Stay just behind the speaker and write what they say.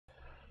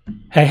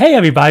Hey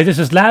everybody, this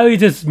is Larry.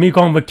 This is me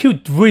going with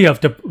Q3 of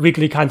the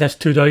weekly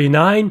contest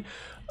 239.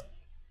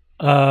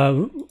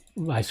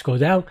 I scroll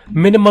down.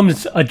 Minimum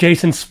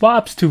adjacent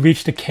swaps to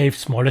reach the cave's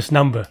smallest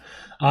number.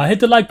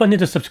 Hit the like button, hit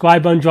the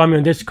subscribe button, join me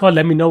on Discord,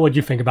 let me know what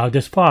you think about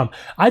this problem.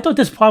 I thought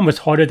this problem was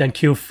harder than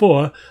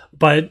Q4,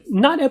 but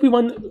not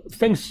everyone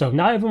thinks so.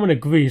 Not everyone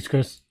agrees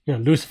because, you know,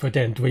 Lucifer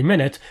did in 3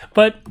 minutes.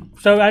 But,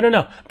 so I don't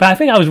know. But I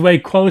think I was way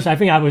close. I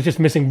think I was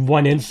just missing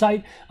one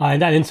insight, and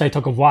that insight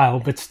took a while,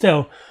 but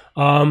still.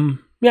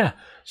 Yeah,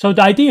 so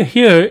the idea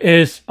here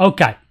is,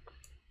 okay,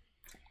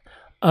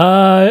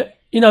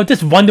 you know,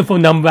 this wonderful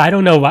number, I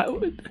don't know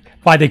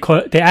why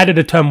they added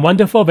the term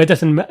wonderful, but it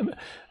doesn't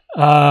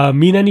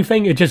mean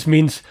anything. It just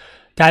means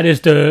that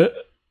is the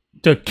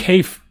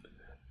cave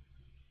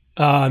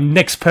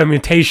next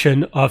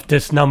permutation of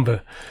this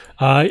number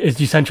is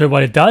essentially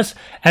what it does.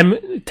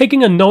 And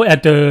taking a note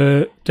at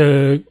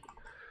the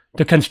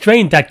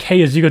constraint that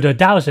k is equal to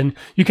 1,000,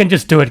 you can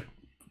just do it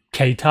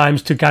k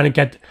times to kind of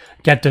get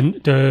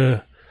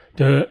the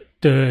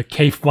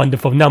cave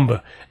wonderful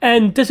number.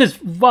 And this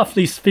is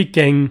roughly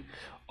speaking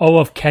O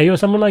of k or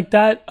something like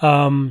that.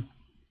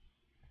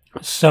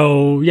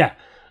 So yeah,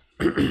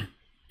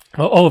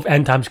 O of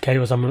n times k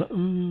or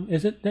something.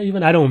 Is it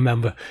even? I don't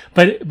remember.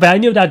 But I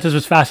knew that this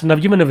was fast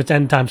enough. Even if it's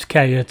n times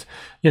k, it's,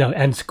 you know,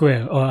 n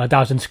squared or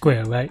 1,000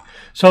 squared, right?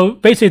 So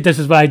basically, this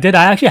is what I did.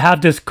 I actually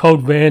have this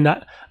code written.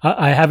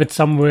 I have it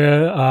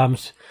somewhere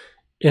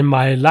in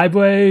my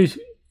library.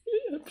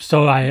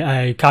 So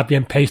I copy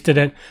and pasted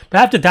it.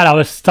 But after that, I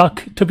was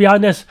stuck, to be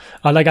honest.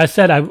 Like I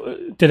said, I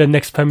did a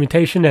next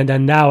permutation, and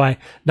then now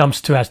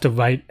nums2 has the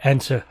right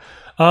answer.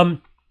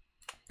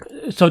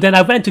 So then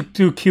I went to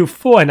do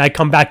Q4, and I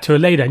come back to it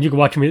later. And you can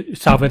watch me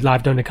solve it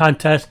live during the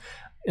contest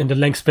in the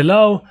links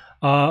below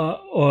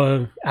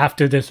or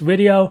after this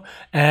video.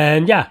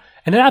 And yeah,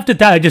 and then after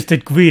that, I just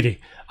did greedy.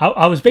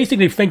 I was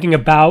basically thinking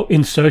about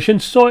insertion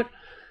sort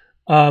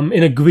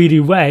in a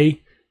greedy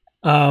way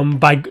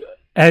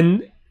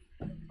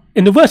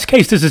in the worst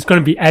case, this is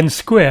going to be n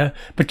squared,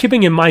 but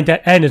keeping in mind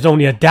that n is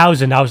only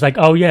 1,000, I was like,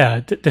 oh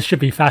yeah, this should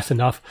be fast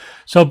enough.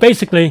 So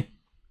basically,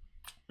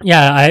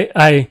 yeah,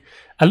 I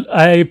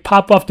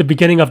pop off the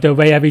beginning of the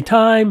array every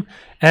time,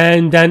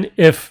 and then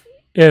and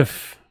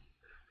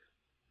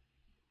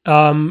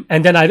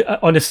then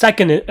on the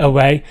second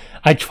array,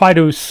 I try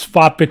to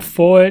swap it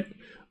forward.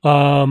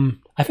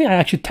 I think I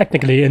actually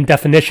technically, in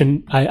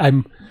definition,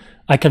 I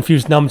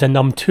confuse nums and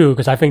num2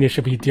 because I think they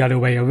should be the other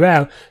way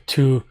around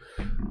to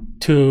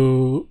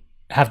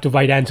have the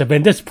right answer. But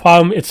in this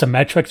problem, it's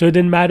symmetric, so it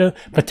didn't matter.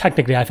 But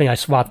technically, I think I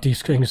swapped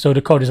these things, so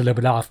the code is a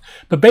little bit off.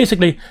 But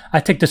basically, I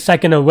take the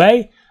second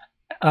array,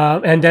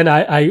 and then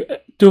I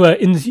do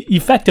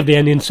effectively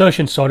an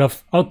insertion sort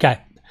of, okay,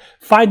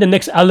 find the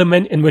next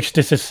element in which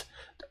this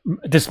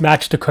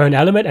matches the current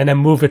element, and then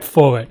move it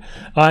forward.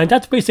 And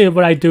that's basically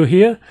what I do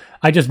here.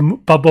 I just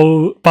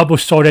bubble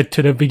sort it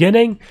to the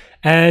beginning,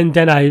 and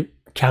then I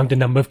count the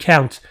number of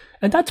counts.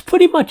 And that's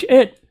pretty much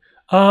it.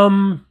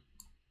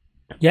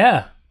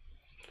 Yeah.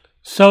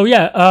 So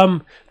yeah,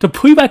 the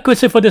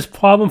prerequisite for this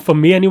problem, for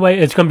me anyway,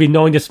 is going to be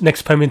knowing this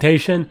next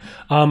permutation.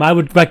 I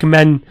would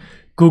recommend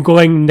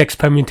Googling next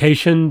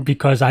permutation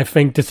because I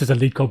think this is a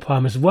Leetcode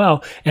problem as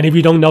well. And if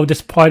you don't know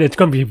this part, it's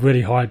going to be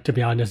really hard, to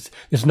be honest.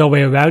 There's no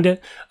way around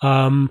it,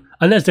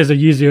 unless there's a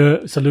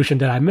easier solution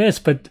that I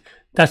missed. But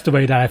that's the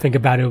way that I think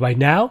about it right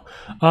now.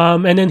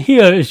 And then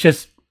here is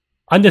just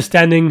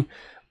understanding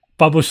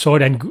bubble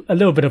sort and a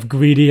little bit of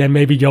greedy and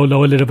maybe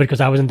YOLO a little bit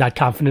because I wasn't that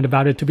confident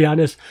about it, to be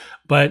honest.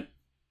 But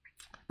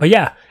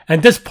yeah,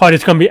 and this part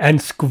is going to be n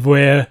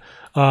squared.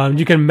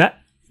 You can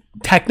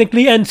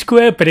technically n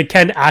squared, but it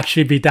can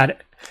actually be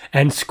that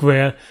n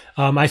squared.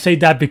 I say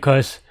that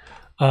because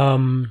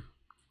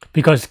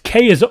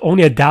k is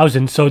only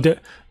 1,000, so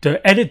the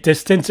edit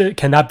distance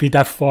cannot be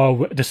that far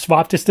away. The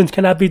swap distance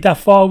cannot be that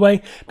far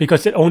away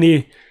because it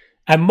only,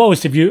 at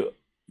most, if you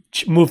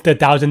move the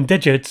 1,000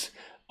 digits,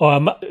 or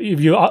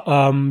if you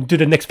do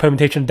the next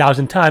permutation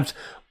 1,000 times,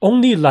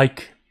 only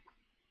like,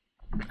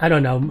 I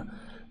don't know,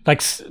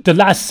 like the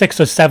last 6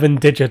 or 7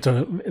 digits,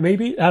 or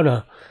maybe, I don't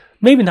know,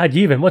 maybe not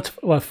even. What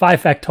 5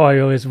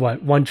 factorial is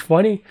what,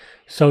 120?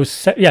 So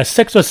yeah,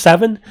 6 or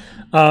 7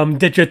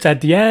 digits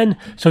at the end.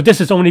 So this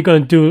is only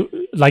going to do,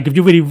 like, if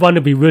you really want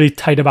to be really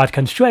tight about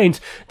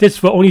constraints,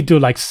 this will only do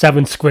like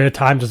 7 squared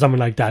times or something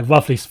like that,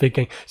 roughly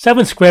speaking.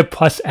 7 squared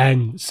plus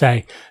n,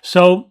 say.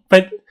 So,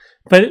 but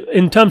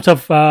in terms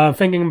of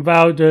thinking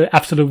about the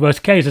absolute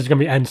worst case, it's going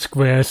to be n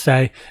squared,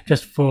 say,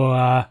 just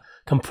for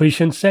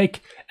completion's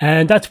sake.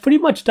 And that's pretty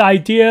much the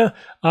idea.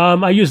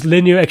 I use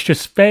linear extra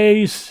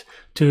space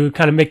to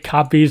kind of make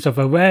copies of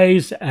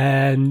arrays,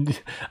 and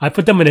I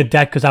put them in a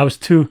deck because I was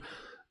too...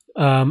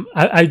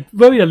 I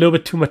worried a little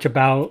bit too much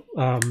about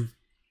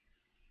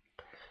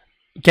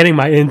getting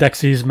my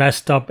indexes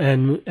messed up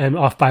and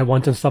off by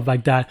ones and stuff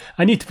like that.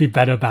 I need to be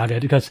better about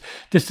it because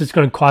this is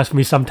going to cost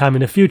me some time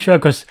in the future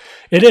because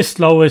it is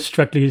slower,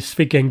 strictly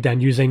speaking,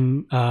 than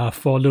using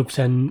for loops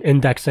and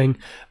indexing,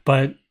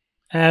 but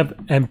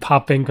and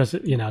popping because,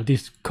 you know,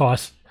 these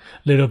costs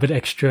little bit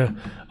extra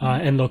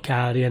in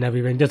locality and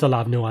everything. There's a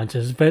lot of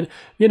nuances, but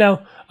you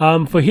know,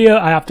 for here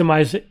I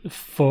optimize it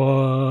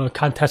for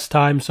contest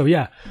time. So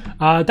yeah,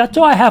 that's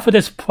all I have for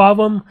this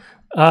problem.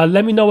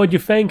 Let me know what you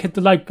think. Hit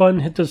the like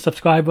button, hit the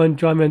subscribe button,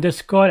 join me on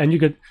Discord, and you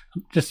could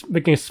just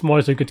making it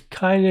smaller so you could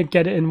kind of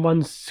get it in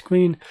one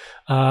screen.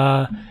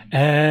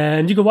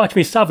 And you can watch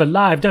me solve it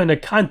live during the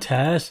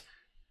contest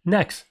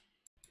next.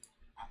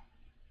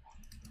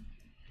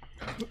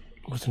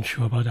 Wasn't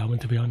sure about that one,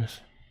 to be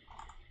honest.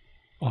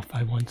 Off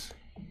by once.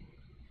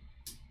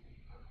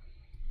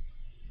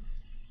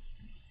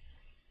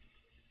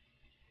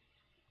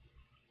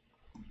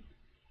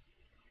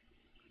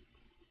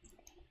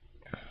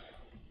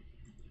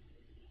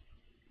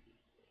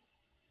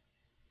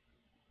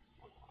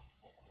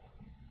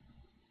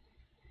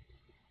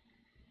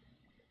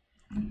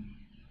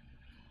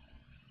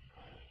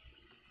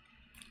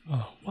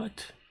 Oh,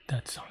 what?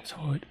 That sounds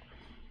hard.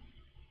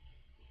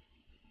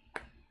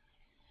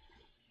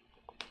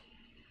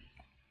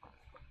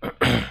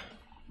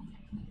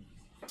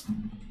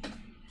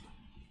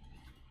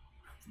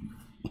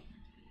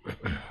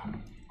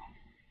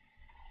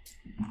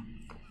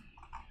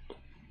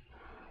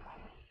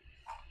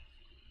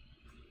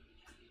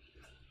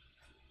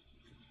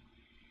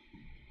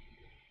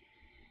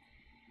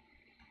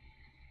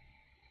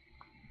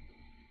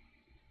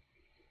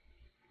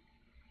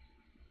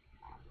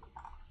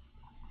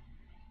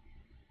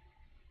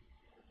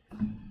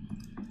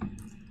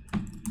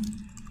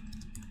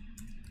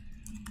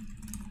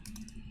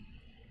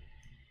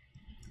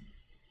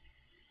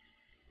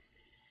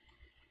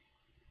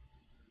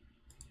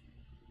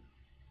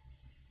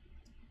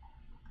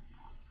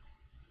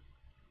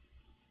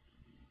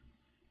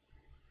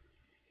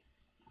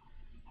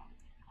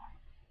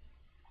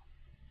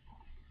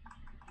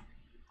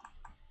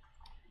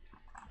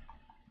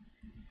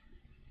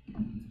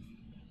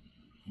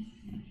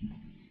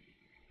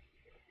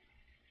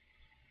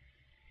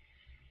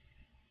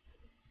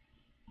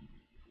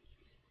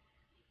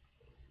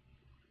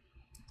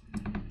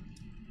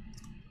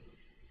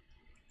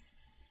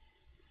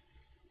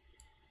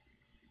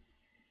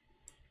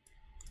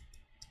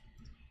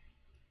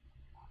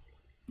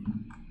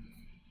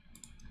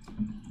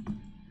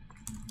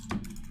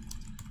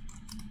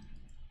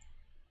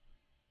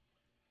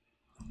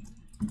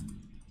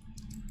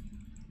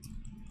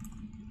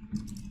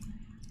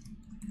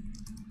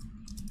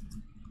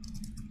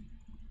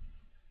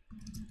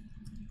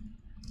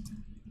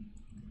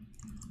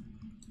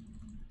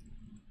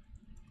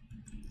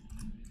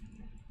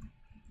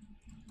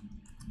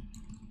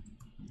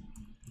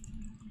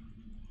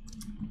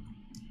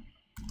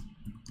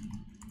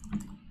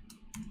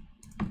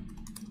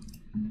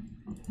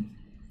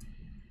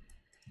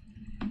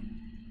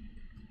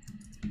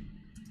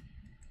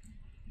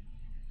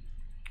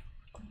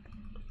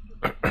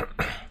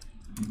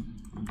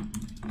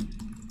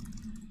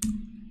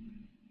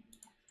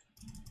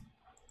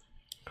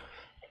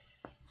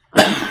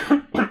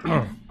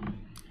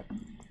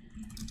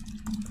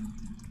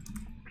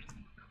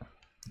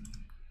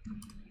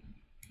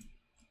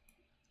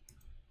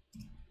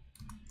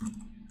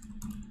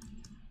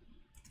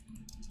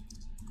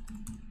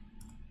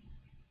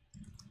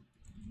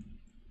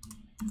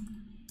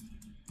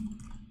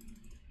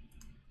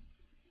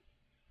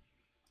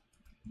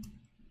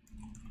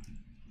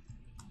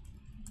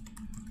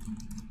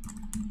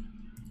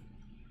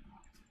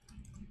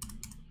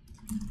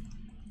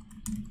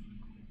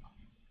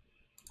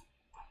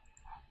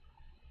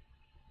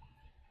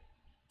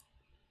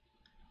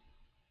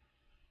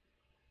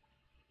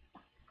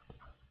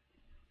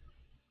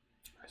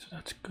 So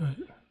that's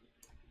good.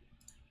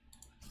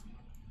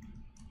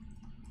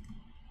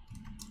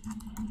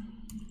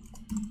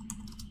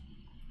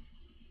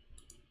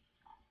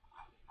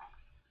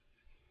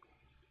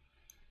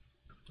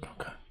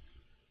 Okay.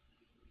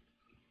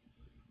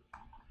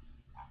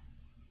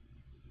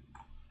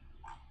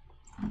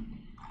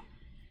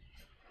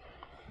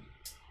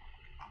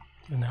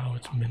 And now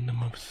it's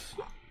minimum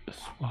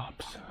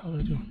swaps. How do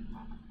I do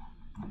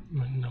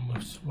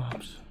minimum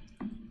swaps?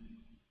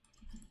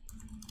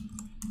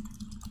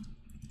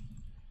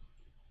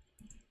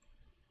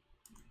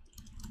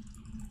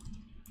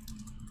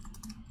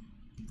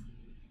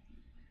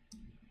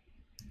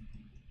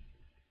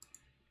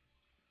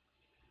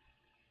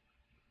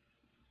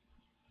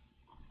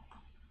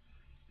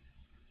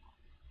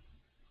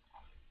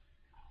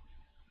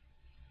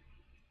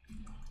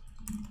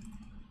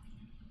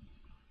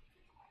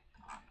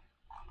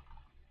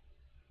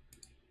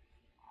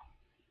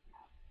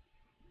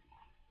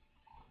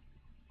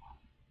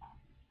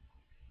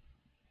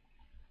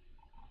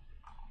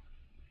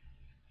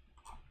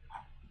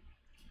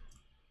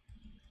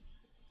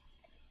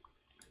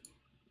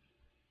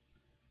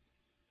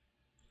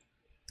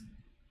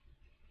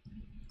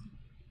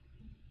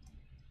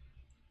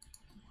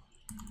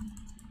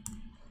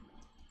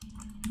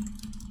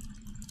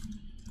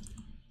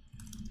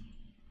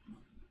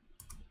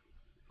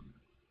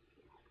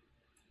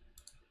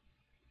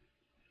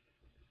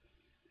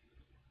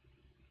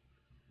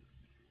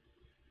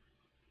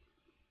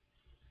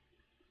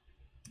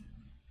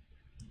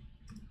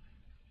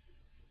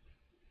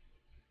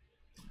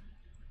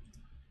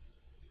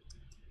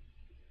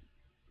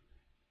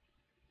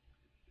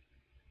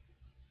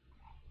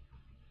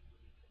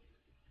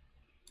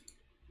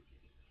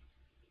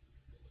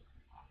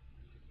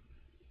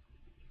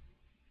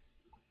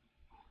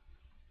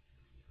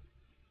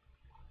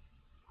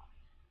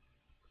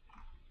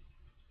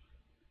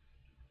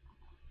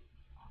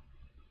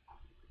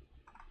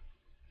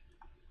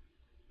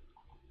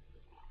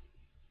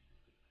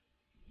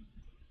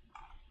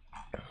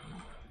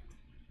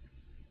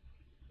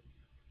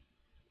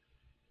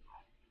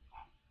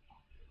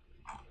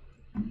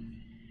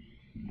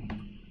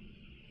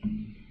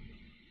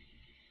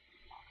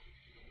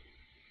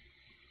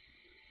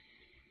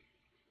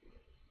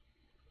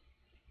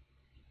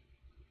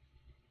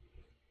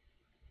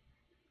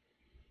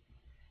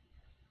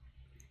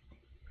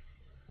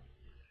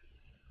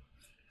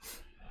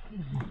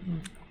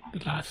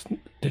 last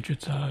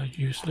digits are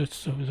useless,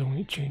 so it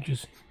only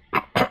changes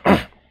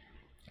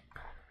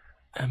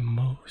at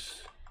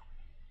most.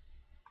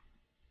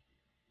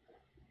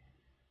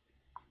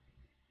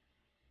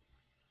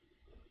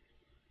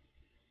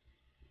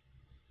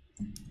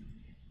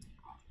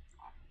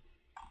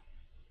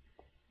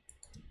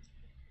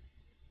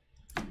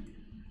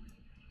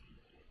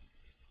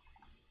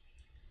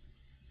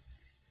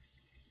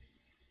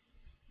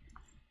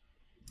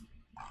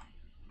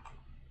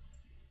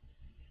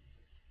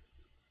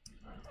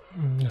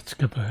 Let's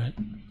skip ahead.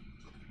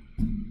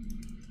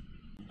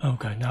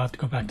 Okay, now I have to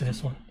go back to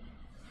this one,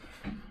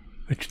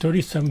 which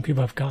 37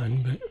 people have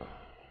gotten, but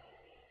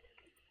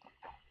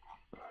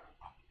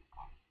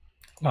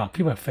wow,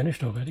 people have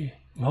finished already.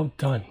 Well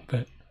done,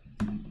 but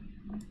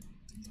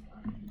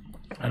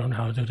I don't know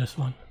how to do this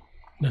one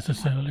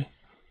necessarily.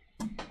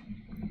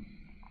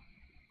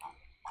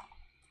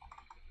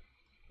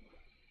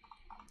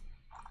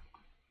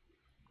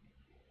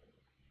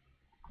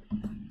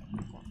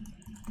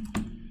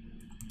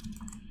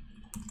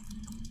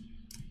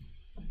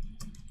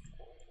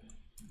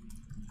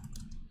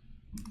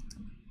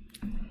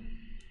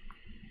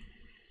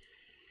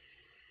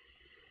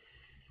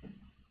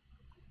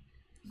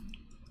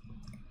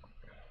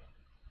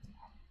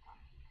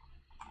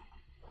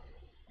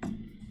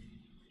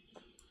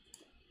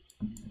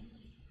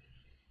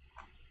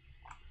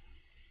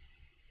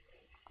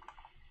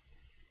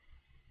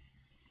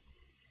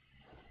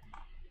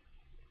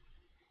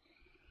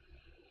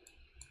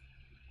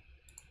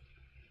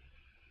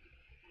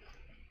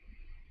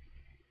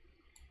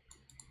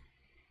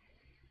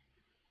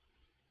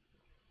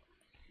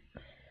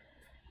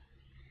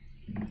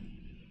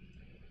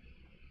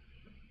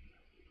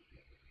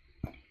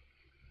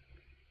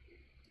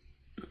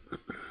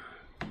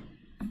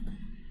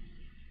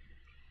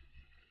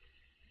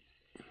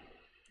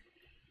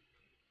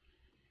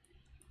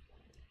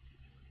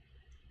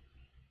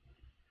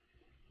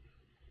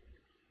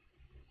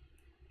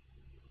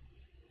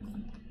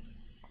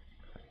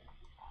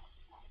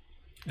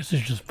 This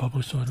is just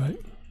bubble sword, right?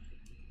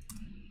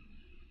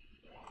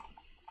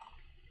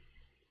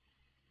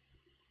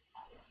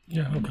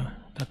 Yeah, okay.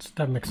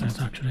 That makes sense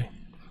actually.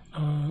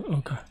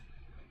 Okay.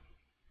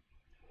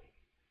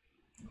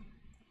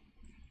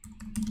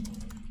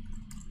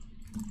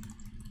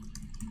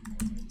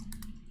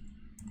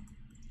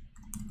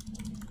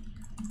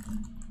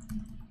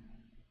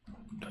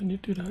 Can you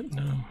do that?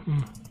 No.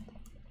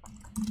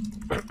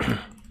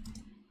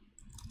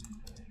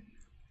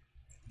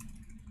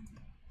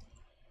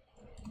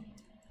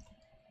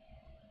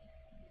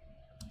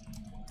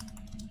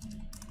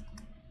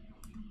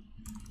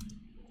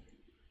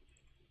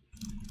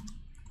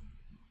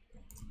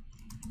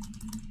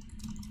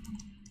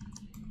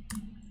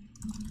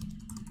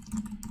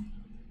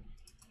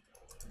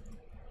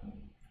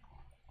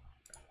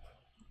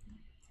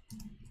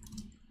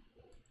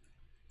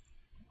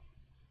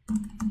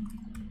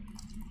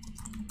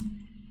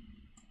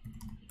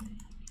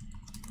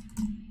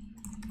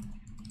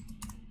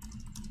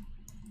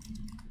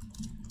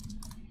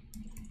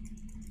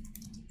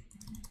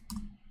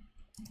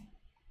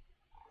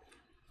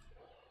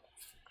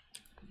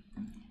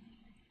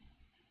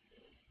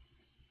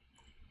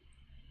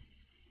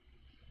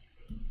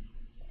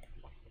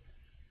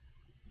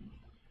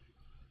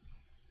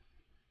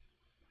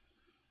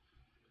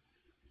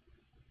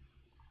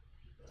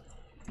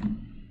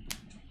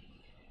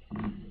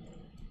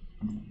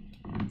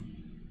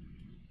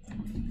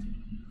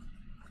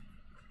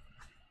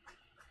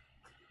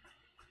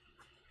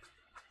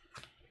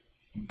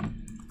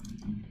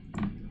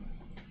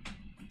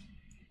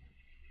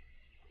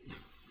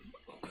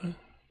 Okay.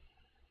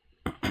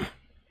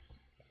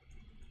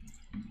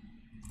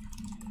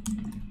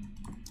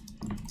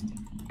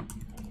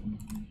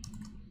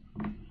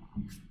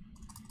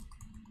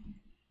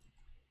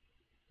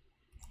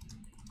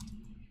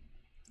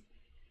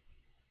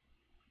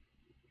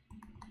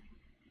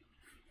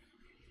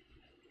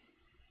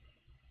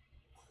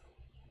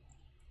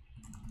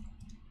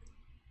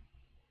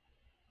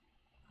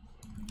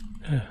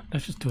 Yeah,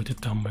 let's just do it the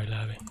dumb way,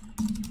 Larry.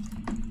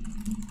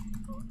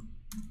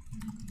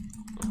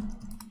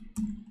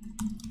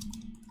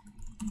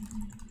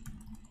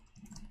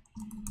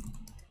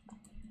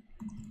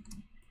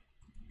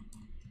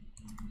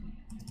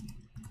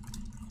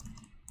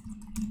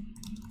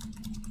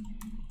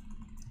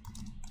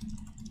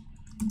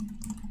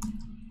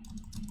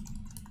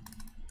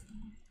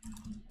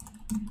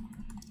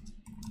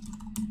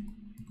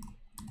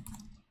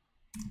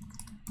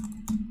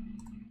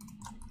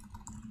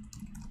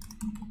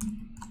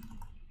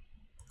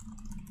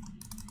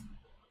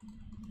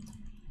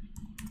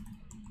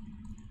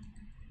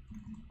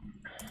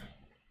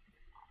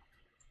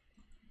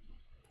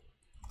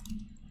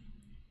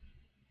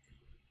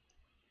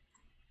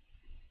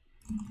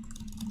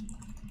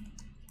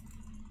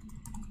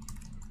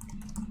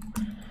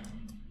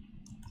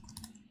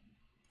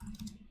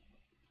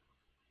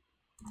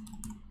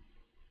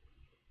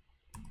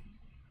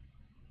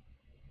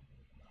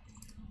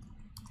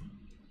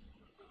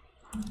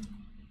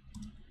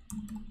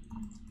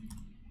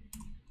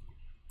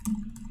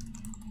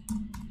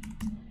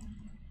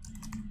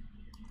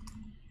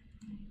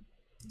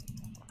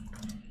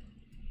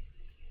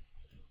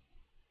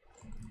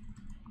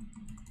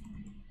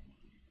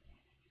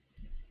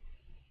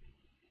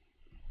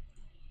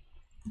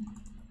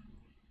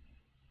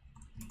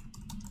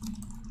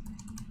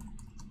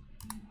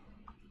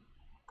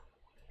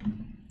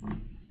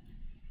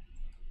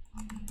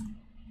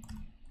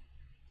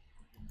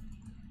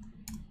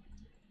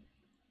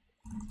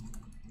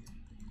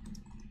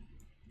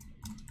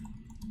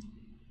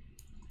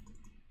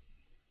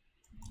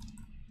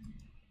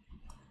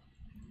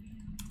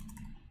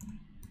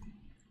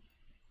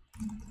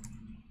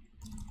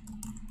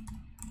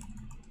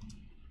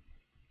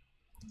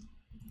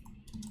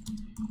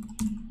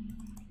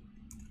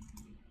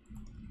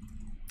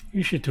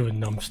 You should do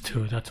nums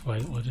too. That's why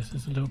all this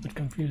is a little bit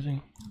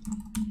confusing.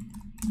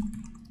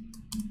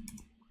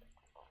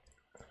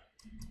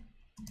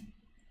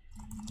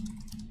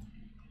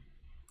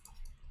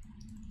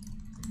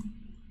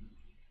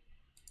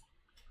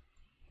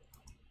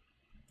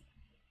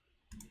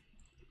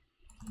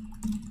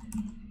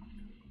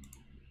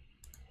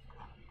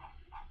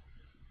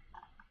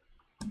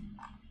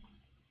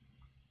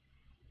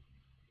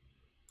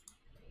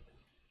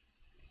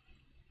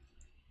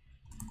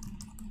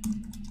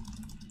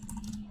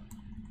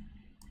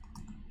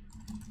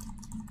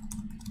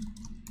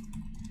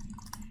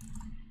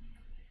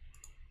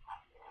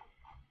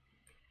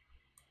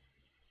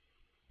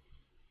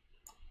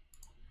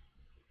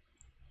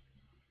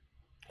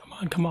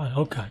 Come on.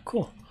 Okay,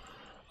 cool.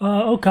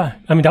 Okay.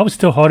 I mean, that was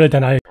still harder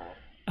than I...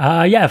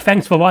 yeah,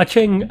 thanks for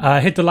watching.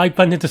 Hit the like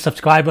button, hit the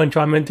subscribe button,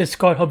 join me in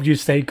Discord. Hope you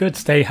stay good,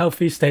 stay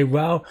healthy, stay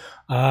well.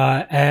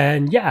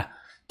 And yeah,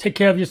 take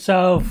care of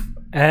yourself.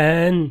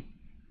 And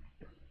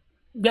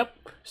yep,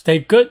 stay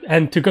good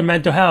and to good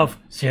mental health.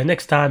 See you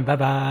next time.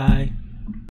 Bye-bye.